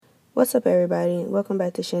What's up, everybody? Welcome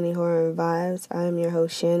back to Shani Horror and Vibes. I am your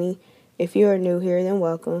host, Shani. If you are new here, then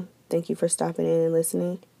welcome. Thank you for stopping in and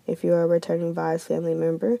listening. If you are a returning Vibes family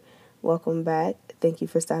member, welcome back. Thank you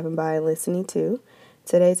for stopping by and listening too.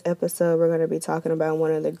 Today's episode, we're going to be talking about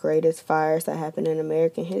one of the greatest fires that happened in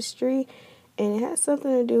American history, and it has something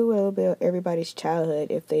to do with a little bit of everybody's childhood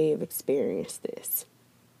if they've experienced this.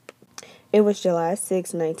 It was July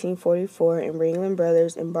 6, 1944, and Ringling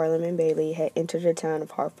Brothers and Barnum and Bailey had entered the town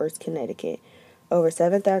of Hartford, Connecticut. Over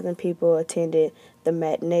 7,000 people attended the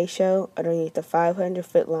matinee show underneath the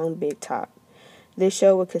 500-foot-long Big Top. This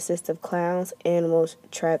show would consist of clowns, animals,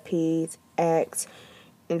 trapeze, acts,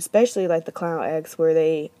 and especially like the clown acts where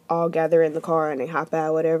they all gather in the car and they hop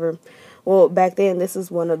out, whatever. Well, back then, this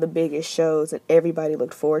was one of the biggest shows, and everybody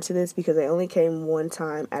looked forward to this because they only came one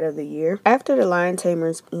time out of the year. After the Lion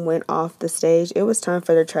Tamers went off the stage, it was time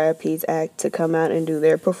for the trapeze act to come out and do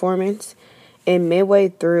their performance. And midway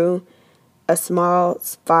through, a small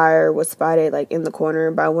fire was spotted like in the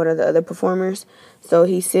corner by one of the other performers. So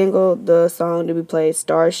he singled the song to be played,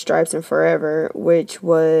 Stars, Stripes, and Forever, which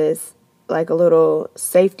was like a little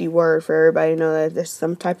safety word for everybody to know that there's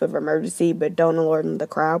some type of emergency, but don't alarm the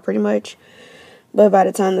crowd pretty much. But by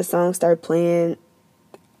the time the song started playing,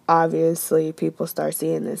 obviously people start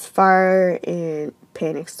seeing this fire and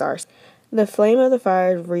panic starts. The flame of the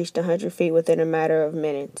fire reached 100 feet within a matter of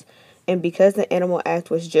minutes. And because the animal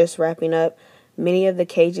act was just wrapping up, many of the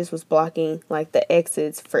cages was blocking like the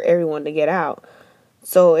exits for everyone to get out.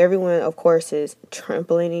 So everyone, of course, is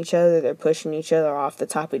trampling each other. They're pushing each other off the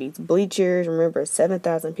top of these bleachers. Remember,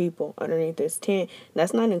 7,000 people underneath this tent.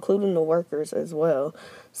 That's not including the workers as well.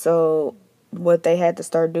 So what they had to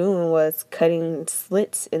start doing was cutting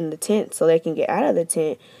slits in the tent so they can get out of the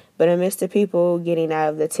tent. But amidst the people getting out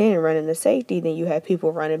of the tent and running to safety, then you have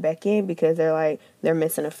people running back in because they're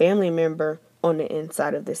missing a family member on the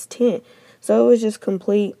inside of this tent. So it was just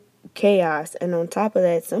complete chaos. And on top of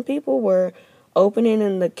that, some people were opening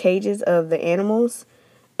in the cages of the animals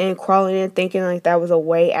and crawling in thinking like that was a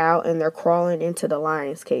way out, and they're crawling into the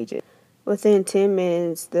lions' cages. Within 10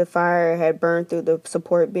 minutes, the fire had burned through the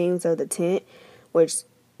support beams of the tent, which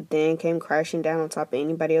then came crashing down on top of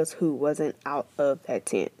anybody else who wasn't out of that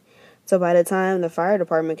tent. So by the time the fire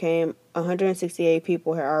department came, 168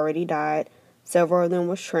 people had already died. Several of them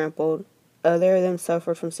was trampled. Other of them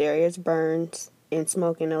suffered from serious burns and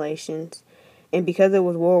smoke inhalations. And because it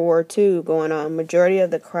was World War II going on, majority of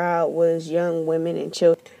the crowd was young women and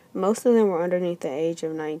children. Most of them were underneath the age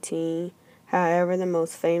of 19. However, the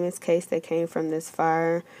most famous case that came from this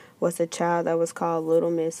fire was a child that was called Little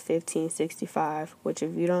Miss 1565, which,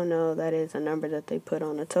 if you don't know, that is a number that they put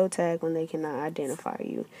on a toe tag when they cannot identify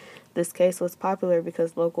you. This case was popular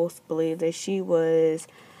because locals believed that she was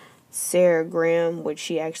Sarah Graham, which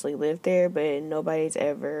she actually lived there, but nobody's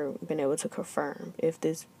ever been able to confirm if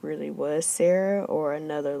this really was Sarah or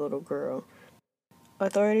another little girl.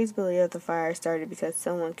 Authorities believe the fire started because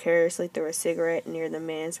someone carelessly threw a cigarette near the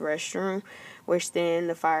men's restroom, which then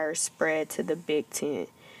the fire spread to the big tent.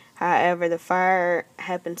 However, the fire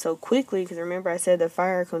happened so quickly, because remember I said the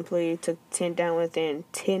fire completely took the tent down within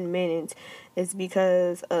 10 minutes. It's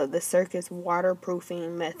because of the circus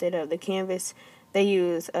waterproofing method of the canvas. They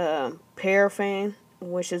use paraffin,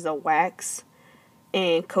 which is a wax,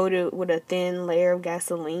 and coated with a thin layer of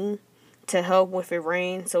gasoline to help if it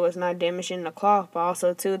rains so it's not damaging the cloth. But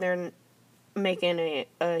also, too, they're making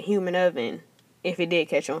a human oven if it did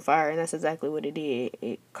catch on fire, and that's exactly what it did.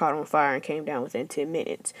 It caught on fire and came down within 10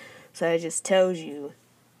 minutes. So that just tells you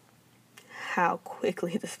how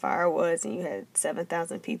quickly this fire was, and you had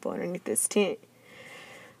 7,000 people underneath this tent.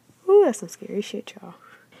 Ooh, that's some scary shit, y'all.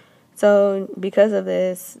 So, because of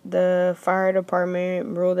this, the fire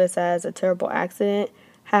department ruled this as a terrible accident.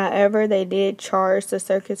 However, they did charge the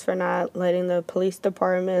circus for not letting the police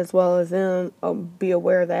department as well as them be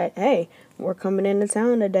aware that, hey, we're coming into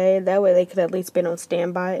town today. That way they could at least been on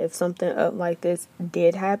standby if something like this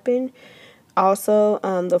did happen. Also,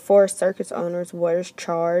 the four circus owners were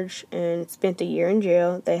charged and spent a year in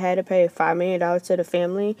jail. They had to pay $5 million to the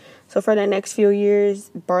family. So for the next few years,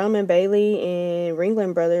 Barnum and Bailey and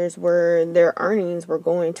Ringling Brothers their earnings were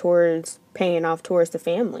going towards paying off towards the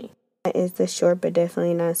family. That is the short but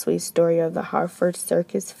definitely not sweet story of the Hartford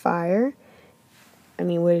Circus Fire. I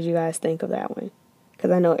mean, what did you guys think of that one?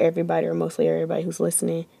 Because I know everybody, or mostly everybody who's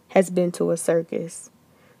listening, has been to a circus.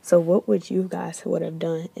 So what would you guys would have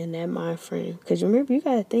done in that mind frame? Because remember, you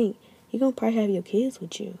got to think, you're going to probably have your kids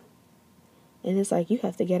with you. And it's like you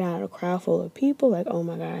have to get out of a crowd full of people. Like, oh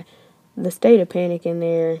my God, the state of panic in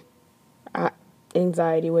there,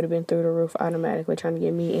 anxiety would have been through the roof automatically trying to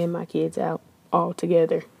get me and my kids out all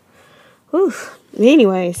together. Whew.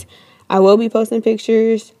 Anyways, I will be posting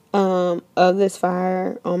pictures of this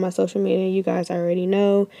fire on my social media. You guys already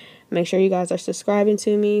know. Make sure you guys are subscribing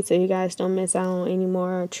to me so you guys don't miss out on any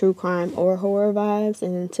more true crime or horror vibes.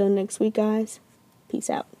 And until next week, guys, peace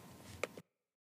out.